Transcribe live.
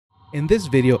In this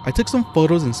video, I took some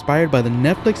photos inspired by the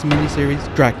Netflix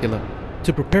miniseries Dracula.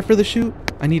 To prepare for the shoot,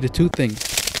 I needed two things.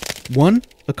 1.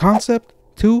 A concept.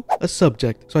 2. A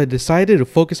subject. So I decided to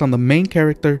focus on the main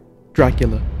character,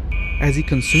 Dracula. As he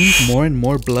consumes more and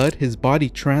more blood, his body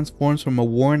transforms from a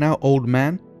worn out old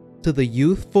man to the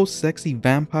youthful, sexy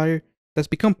vampire that's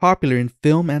become popular in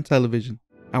film and television.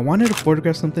 I wanted to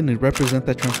photograph something to represent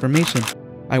that transformation.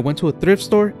 I went to a thrift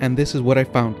store and this is what I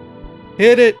found.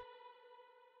 Hit it!